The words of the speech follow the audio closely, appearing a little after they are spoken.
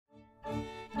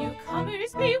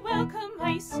always be welcome,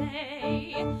 I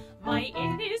say. My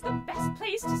inn is the best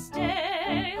place to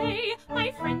stay.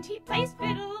 My friend, he plays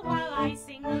fiddle while I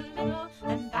sing a little,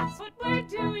 and that's what we're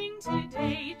doing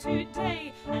today,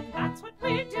 and that's what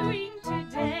we're doing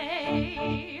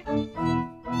today.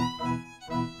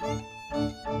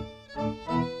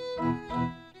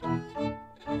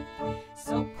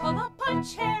 So pull up a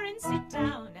chair and sit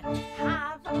down,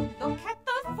 have a look at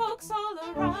the folks all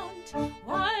around,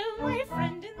 while my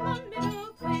friend in the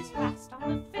middle plays fast on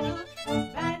the fiddle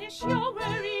to banish your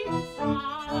worrying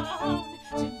frown,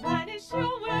 to banish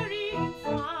your worrying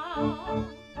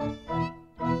frown.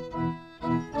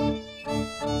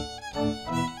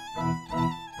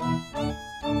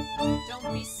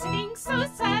 Don't be sitting so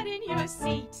sad in your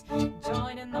seat.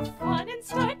 Join in the fun and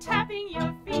start tapping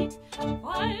your feet,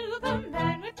 while the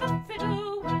man with the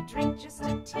fiddle will drink just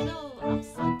a tittle of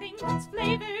something that's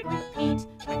flavored with peat.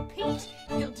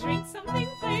 He'll drink